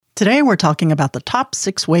Today, we're talking about the top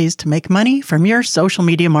 6 ways to make money from your social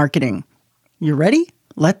media marketing. You ready?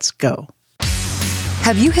 Let's go.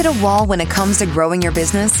 Have you hit a wall when it comes to growing your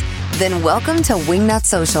business? Then welcome to Wingnut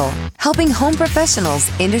Social, helping home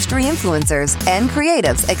professionals, industry influencers, and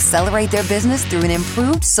creatives accelerate their business through an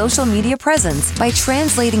improved social media presence by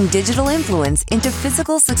translating digital influence into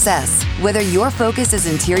physical success. Whether your focus is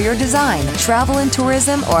interior design, travel and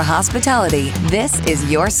tourism, or hospitality, this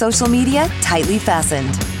is your social media tightly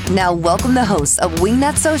fastened. Now welcome the hosts of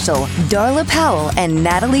Wingnut Social, Darla Powell and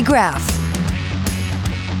Natalie Graff.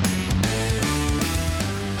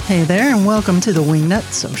 Hey there, and welcome to the Wingnut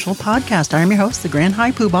Social Podcast. I'm your host, the Grand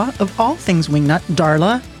High Poobah of all things Wingnut,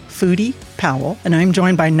 Darla Foodie Powell, and I'm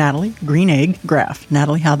joined by Natalie Green Egg Graff.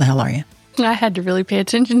 Natalie, how the hell are you? I had to really pay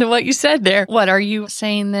attention to what you said there. What, are you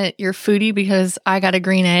saying that you're foodie because I got a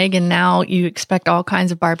green egg and now you expect all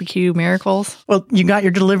kinds of barbecue miracles? Well, you got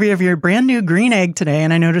your delivery of your brand new green egg today,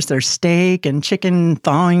 and I noticed there's steak and chicken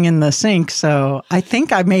thawing in the sink, so I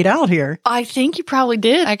think I made out here. I think you probably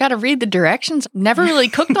did. I got to read the directions. Never really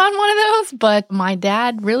cooked on one of those, but my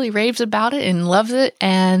dad really raves about it and loves it,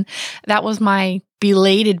 and that was my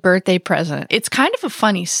belated birthday present. It's kind of a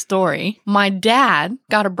funny story. My dad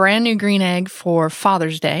got a brand new green egg for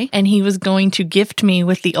Father's Day, and he was going to gift me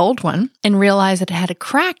with the old one and realized that it had a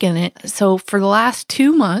crack in it. So for the last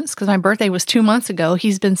 2 months, because my birthday was 2 months ago,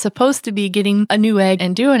 he's been supposed to be getting a new egg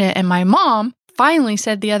and doing it. And my mom finally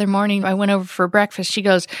said the other morning, I went over for breakfast, she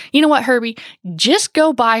goes, "You know what, Herbie, just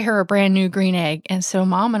go buy her a brand new green egg." And so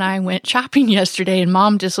Mom and I went shopping yesterday, and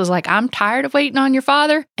Mom just was like, "I'm tired of waiting on your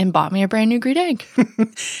father," and bought me a brand new green egg.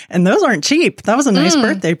 And those aren't cheap. That was a nice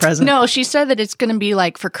birthday present. No, she said that it's going to be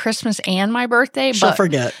like for Christmas and my birthday. She'll but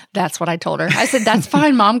forget. That's what I told her. I said, "That's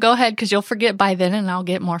fine, Mom, go ahead, because you'll forget by then and I'll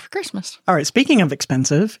get more for Christmas." All right, speaking of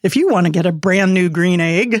expensive, if you want to get a brand new green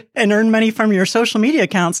egg and earn money from your social media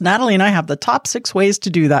accounts, Natalie and I have the top 6 ways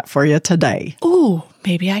to do that for you today. Ooh,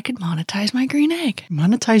 maybe I could monetize my green egg.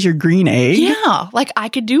 Monetize your green egg? Yeah, like I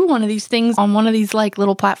could do one of these things on one of these like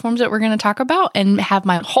little platforms that we're going to talk about and have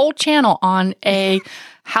my whole channel on a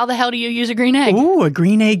how the hell do you use a green egg? Ooh, a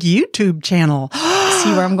green egg YouTube channel.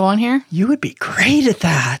 See where I'm going here? You would be great at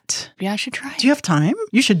that. Yeah, I should try. Do you have time?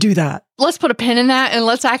 You should do that. Let's put a pin in that and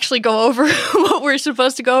let's actually go over what we're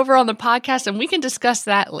supposed to go over on the podcast, and we can discuss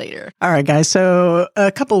that later. All right, guys. So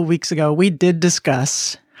a couple of weeks ago, we did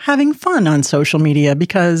discuss having fun on social media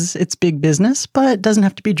because it's big business, but it doesn't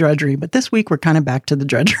have to be drudgery. But this week, we're kind of back to the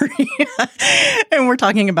drudgery. And we're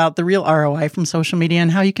talking about the real ROI from social media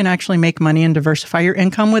and how you can actually make money and diversify your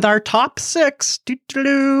income with our top 6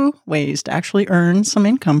 ways to actually earn some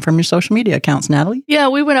income from your social media accounts. Natalie? Yeah,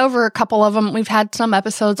 we went over a couple of them. We've had some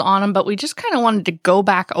episodes on them, but we just kind of wanted to go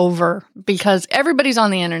back over because everybody's on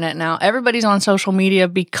the internet now. Everybody's on social media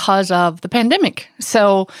because of the pandemic.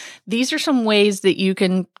 So these are some ways that you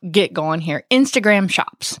can get going here. Instagram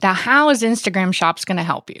shops. Now, how is Instagram shops going to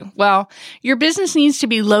help you? Well, your business needs to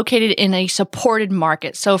be located in a supported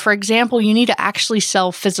market. So, for example, you need to actually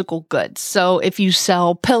sell physical goods. So if you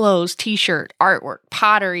sell pillows, t-shirt, artwork,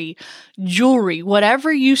 pottery, jewelry,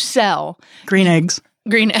 whatever you sell. Green eggs.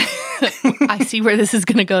 I see where this is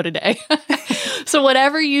going to go today. So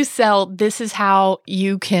whatever you sell, this is how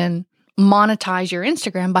you can monetize your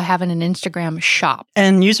Instagram by having an Instagram shop.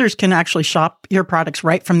 And users can actually shop your products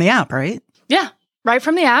right from the app, right? Yeah, right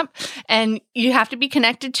from the app. And you have to be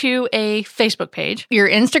connected to a Facebook page. Your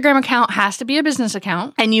Instagram account has to be a business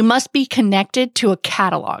account, and you must be connected to a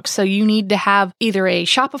catalog. So you need to have either a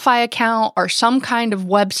Shopify account or some kind of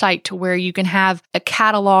website to where you can have a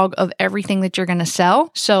catalog of everything that you're going to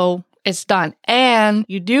sell. So it's done. And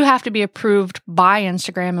you do have to be approved by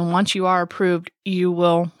Instagram. And once you are approved, you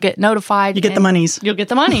will get notified. You get the monies. You'll get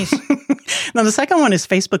the monies. Now, the second one is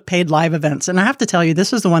Facebook paid live events. And I have to tell you,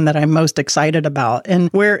 this is the one that I'm most excited about. And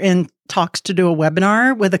we're in talks to do a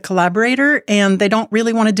webinar with a collaborator, and they don't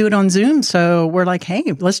really want to do it on Zoom. So we're like,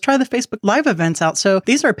 hey, let's try the Facebook live events out. So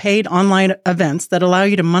these are paid online events that allow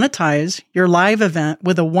you to monetize your live event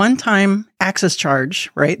with a one-time access charge,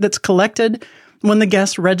 right? That's collected when the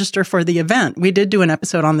guests register for the event. We did do an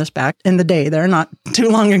episode on this back in the day there, not too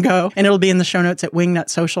long ago, and it'll be in the show notes at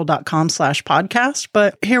wingnutsocial.com/podcast.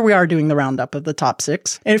 But here we are doing the roundup of the top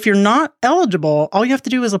 6. And if you're not eligible, all you have to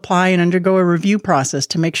do is apply and undergo a review process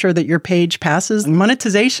to make sure that your page passes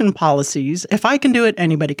monetization policies. If I can do it,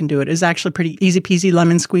 anybody can do it. It's actually pretty easy peasy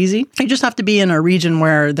lemon squeezy. You just have to be in a region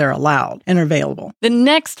where they're allowed and available. The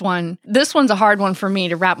next one, this one's a hard one for me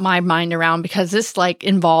to wrap my mind around because this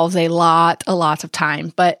involves a lot of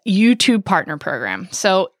time, but YouTube Partner Program.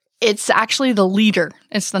 So It's actually the leader.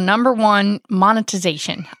 It's the number one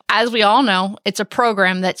monetization. As we all know, it's a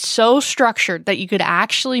program that's so structured that you could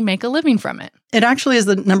actually make a living from it. It actually is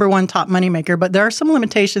the number one top moneymaker, but there are some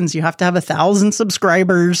limitations. You have to have 1,000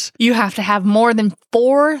 subscribers. You have to have more than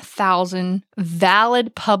 4,000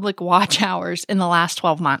 valid public watch hours in the last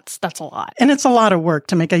 12 months. That's a lot. And it's a lot of work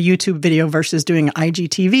to make a YouTube video versus doing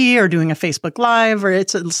IGTV or doing a Facebook Live, or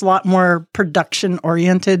it's a lot more production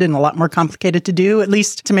oriented and a lot more complicated to do, at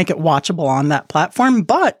least to make it watchable on that platform.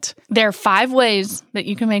 But there are 5 ways that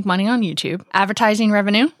you can make money on YouTube. Advertising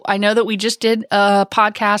revenue. I know that we just did a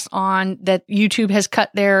podcast on that YouTube has cut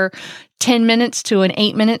their 10 minutes to an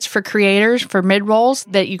 8 minutes for creators for mid-rolls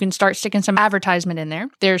that you can start sticking some advertisement in there.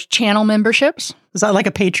 There's channel memberships. Is that like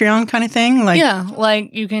a Patreon kind of thing? Yeah,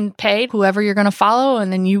 like you can pay whoever you're going to follow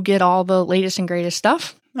and then you get all the latest and greatest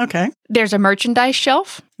stuff. Okay. There's a merchandise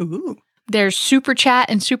shelf. Ooh. There's super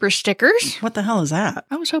chat and super stickers. What the hell is that?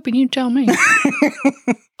 I was hoping you'd tell me.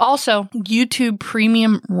 Also, YouTube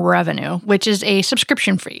Premium Revenue, which is a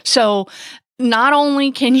subscription fee. So not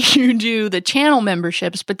only can you do the channel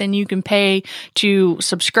memberships, but then you can pay to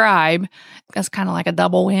subscribe. That's kind of like a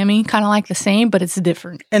double whammy, kind of like the same, but it's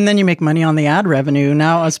different. And then you make money on the ad revenue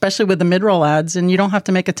now, especially with the mid-roll ads, and you don't have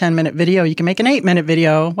to make a 10-minute video. You can make an 8-minute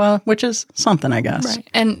video, well, which is something, I guess. Right.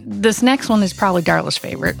 And this next one is probably Darla's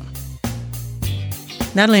favorite.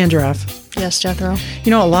 Natalie and Giraffe. Yes, Jethro.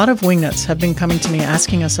 You know, a lot of wingnuts have been coming to me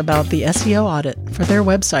asking us about the SEO audit for their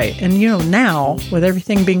website. And, you know, now with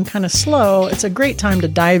everything being kind of slow, it's a great time to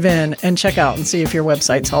dive in and check out and see if your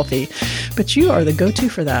website's healthy. But you are the go-to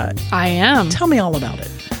for that. I am. Tell me all about it.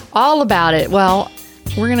 All about it. Well,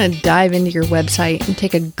 we're going to dive into your website and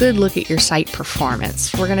take a good look at your site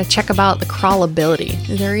performance. We're going to check about the crawlability.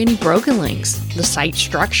 Is there any broken links? The site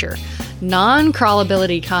structure,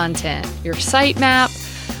 non-crawlability content, your sitemap.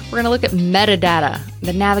 We're going to look at metadata,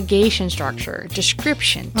 the navigation structure,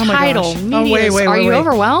 description, title, media. Are you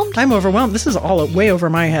overwhelmed? I'm overwhelmed. This is all way over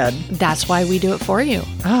my head. That's why we do it for you.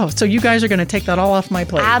 Oh, so you guys are going to take that all off my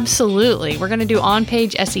plate. Absolutely. We're going to do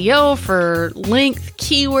on-page SEO for length,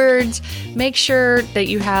 keywords. Make sure that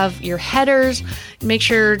you have your headers. Make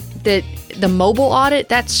sure that the mobile audit,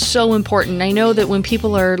 that's so important. I know that when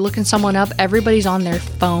people are looking someone up, everybody's on their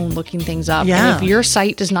phone looking things up. Yeah. And if your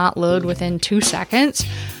site does not load within 2 seconds,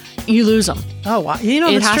 you lose them. Oh, wow. You know,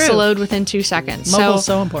 it has to load within 2 seconds. Mobile's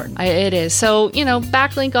so important. It is. So, you know,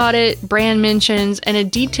 backlink audit, brand mentions, and a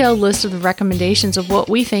detailed list of the recommendations of what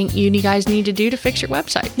we think you guys need to do to fix your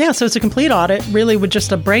website. Yeah, so it's a complete audit, really, with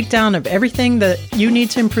just a breakdown of everything that you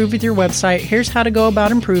need to improve with your website. Here's how to go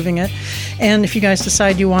about improving it. And if you guys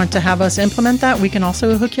decide you want to have us implement that, we can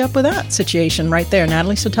also hook you up with that situation right there,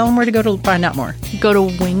 Natalie. So tell them where to go to find out more. Go to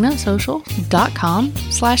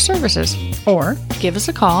wingnutsocial.com/services. Or give us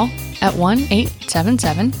a call at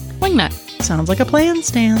 1-877-WINGNUT. Sounds like a plan,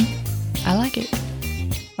 Stan. I like it.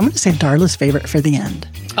 I'm going to say Darla's favorite for the end.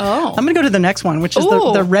 Oh. I'm going to go to the next one, which is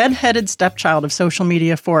the red-headed stepchild of social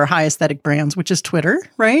media for high aesthetic brands, which is Twitter,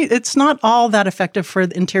 right? It's not all that effective for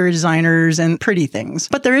interior designers and pretty things,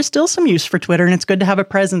 but there is still some use for Twitter, and it's good to have a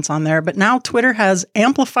presence on there. But now Twitter has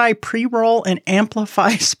Amplify pre-roll and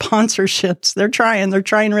Amplify sponsorships. They're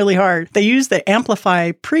trying really hard. They use the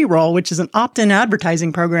Amplify pre-roll, which is an opt-in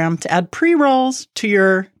advertising program, to add pre-rolls to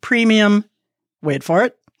your premium, wait for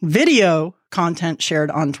it, video content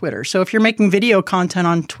shared on Twitter. So if you're making video content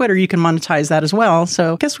on Twitter, you can monetize that as well.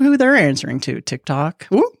 So guess who they're answering to? TikTok.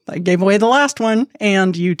 Ooh, I gave away the last one.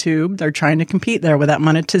 And YouTube. They're trying to compete there with that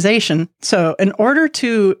monetization. So in order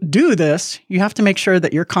to do this, you have to make sure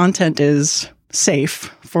that your content is safe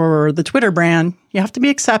for the Twitter brand. You have to be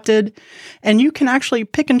accepted, and you can actually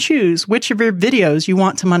pick and choose which of your videos you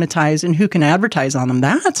want to monetize and who can advertise on them.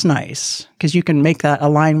 That's nice because you can make that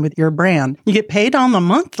align with your brand. You get paid on a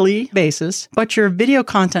monthly basis, but your video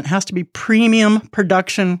content has to be premium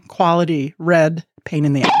production quality, red, pain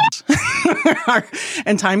in the ass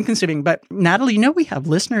and time consuming. But Natalie, you know, we have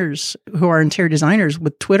listeners who are interior designers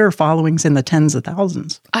with Twitter followings in the tens of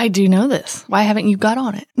thousands. I do know this. Why haven't you got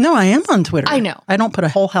on it? No, I am on Twitter. I know. I don't put a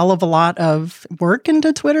whole hell of a lot of work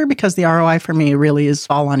into Twitter because the ROI for me really is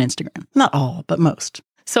all on Instagram. Not all, but most.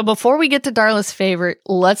 So before we get to Darla's favorite,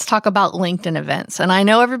 let's talk about LinkedIn events. And I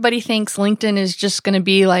know everybody thinks LinkedIn is just going to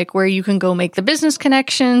be like where you can go make the business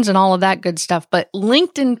connections and all of that good stuff. But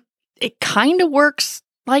LinkedIn, it kind of works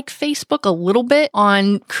like Facebook a little bit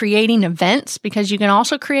on creating events because you can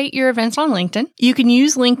also create your events on LinkedIn. You can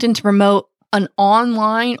use LinkedIn to promote an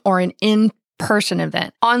online or an in-person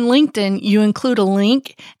event. On LinkedIn, you include a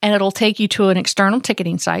link and it'll take you to an external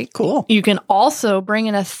ticketing site. Cool. You can also bring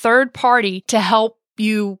in a third party to help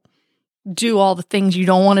you do all the things you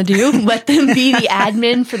don't want to do. Let them be the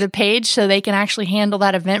admin for the page so they can actually handle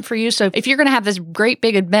that event for you. So if you're going to have this great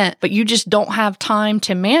big event, but you just don't have time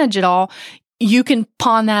to manage it all, you can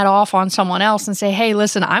pawn that off on someone else and say, hey,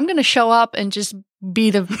 listen, I'm going to show up and just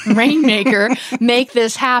be the rainmaker, make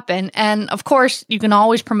this happen. And of course, you can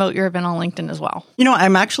always promote your event on LinkedIn as well. You know,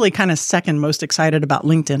 I'm actually kind of second most excited about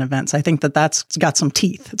LinkedIn events. I think that that's got some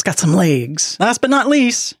teeth. It's got some legs. Last but not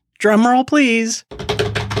least, drum roll, please.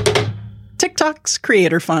 TikTok's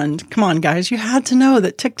Creator Fund. Come on, guys. You had to know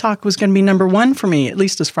that TikTok was going to be number one for me, at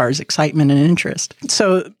least as far as excitement and interest.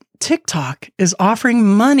 So TikTok is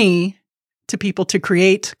offering money to people to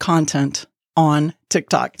create content on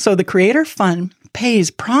TikTok. So the Creator Fund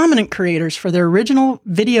pays prominent creators for their original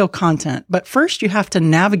video content. But first, you have to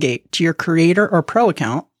navigate to your creator or pro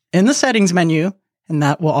account in the settings menu, and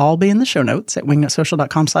that will all be in the show notes at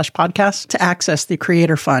wingnutsocial.com/podcast to access the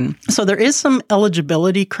Creator Fund. So there is some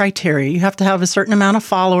eligibility criteria. You have to have a certain amount of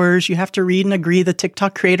followers. You have to read and agree the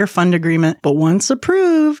TikTok Creator Fund agreement. But once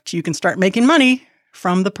approved, you can start making money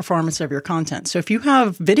from the performance of your content. So if you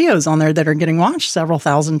have videos on there that are getting watched several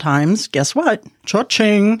thousand times, guess what?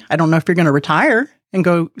 Cha-ching. I don't know if you're going to retire and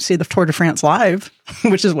go see the Tour de France live,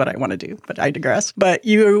 which is what I want to do, but I digress. But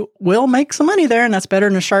you will make some money there, and that's better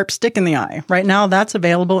than a sharp stick in the eye. Right now, that's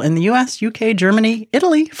available in the US, UK, Germany,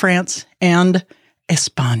 Italy, France, and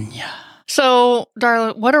España. So,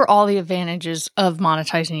 Darla, what are all the advantages of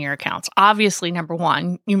monetizing your accounts? Obviously, number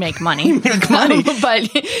one, you make money. You make money.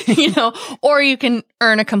 But, you know, or you can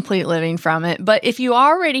earn a complete living from it. But if you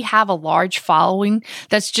already have a large following,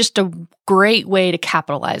 that's just a great way to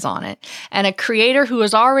capitalize on it. And a creator who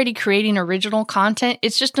is already creating original content,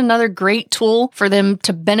 it's just another great tool for them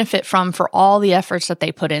to benefit from for all the efforts that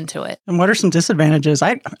they put into it. And what are some disadvantages?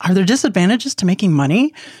 Are there disadvantages to making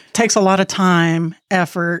money? It takes a lot of time,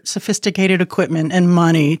 effort, sophisticated equipment, and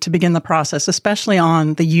money to begin the process, especially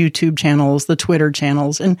on the YouTube channels, the Twitter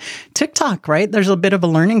channels, and TikTok, right? There's a bit of a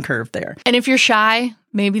learning curve there. And if you're shy,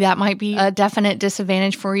 maybe that might be a definite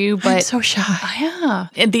disadvantage for you. But I'm so shy. Yeah.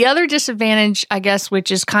 And the other disadvantage, I guess,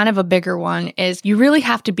 which is kind of a bigger one, is you really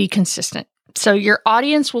have to be consistent. So your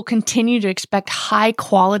audience will continue to expect high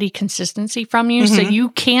quality consistency from you. Mm-hmm. So you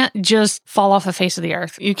can't just fall off the face of the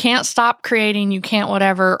earth. You can't stop creating. You can't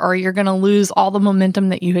whatever, or you're going to lose all the momentum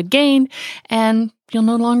that you had gained and you'll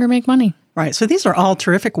no longer make money. Right. So these are all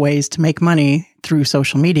terrific ways to make money through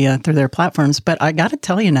social media, through their platforms. But I got to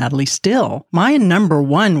tell you, Natalie, still, my number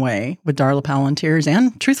one way with Darla Palantiers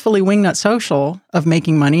and truthfully Wingnut Social of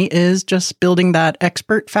making money is just building that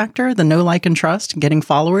expert factor, the know, like, and trust, getting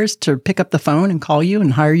followers to pick up the phone and call you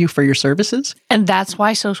and hire you for your services. And that's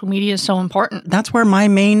why social media is so important. That's where my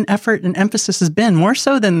main effort and emphasis has been, more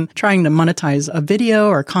so than trying to monetize a video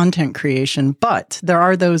or content creation. But there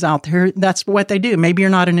are those out there, that's what they do. Maybe you're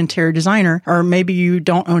not an interior designer, or maybe you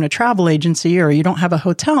don't own a travel agency, or you don't have a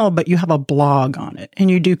hotel, but you have a blog on it and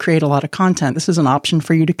you do create a lot of content. This is an option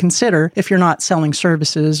for you to consider if you're not selling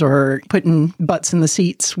services or putting butts in the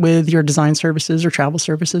seats with your design services or travel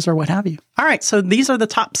services or what have you. All right. So these are the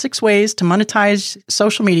top 6 ways to monetize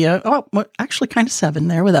social media. Oh, well, actually kind of 7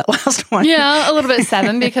 there with that last one. Yeah, a little bit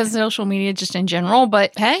 7 because social media just in general.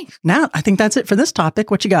 But hey. Now, I think that's it for this topic.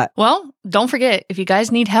 What you got? Well, don't forget, if you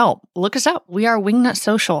guys need help, look us up. We are Wingnut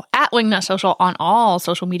Social, at Wingnut Social on all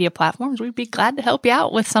social media platforms. We'd be glad to help you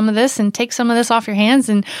out with some of this and take some of this off your hands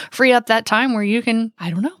and free up that time where you can,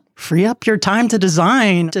 I don't know, free up your time to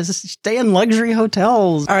design, to stay in luxury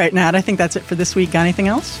hotels. All right, Nat, I think that's it for this week. Got anything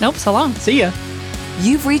else? Nope, so long. See ya.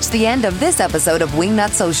 You've reached the end of this episode of Wingnut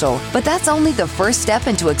Social, but that's only the first step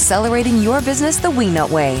into accelerating your business the Wingnut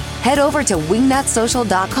way. Head over to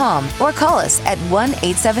wingnutsocial.com or call us at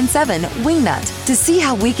 1-877-WINGNUT to see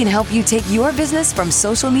how we can help you take your business from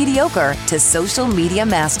social mediocre to social media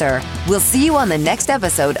master. We'll see you on the next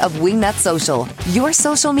episode of Wingnut Social, your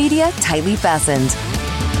social media tightly fastened.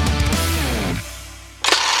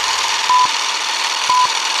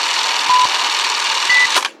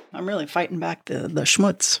 I'm really fighting back the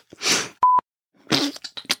schmutz.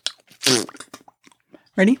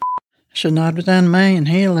 Ready? Should not have done my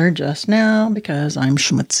inhaler just now because I'm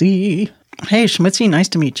schmutzy. Hey, schmutzy, nice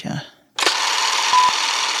to meet you.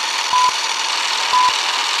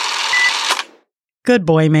 Good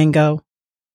boy, Mango.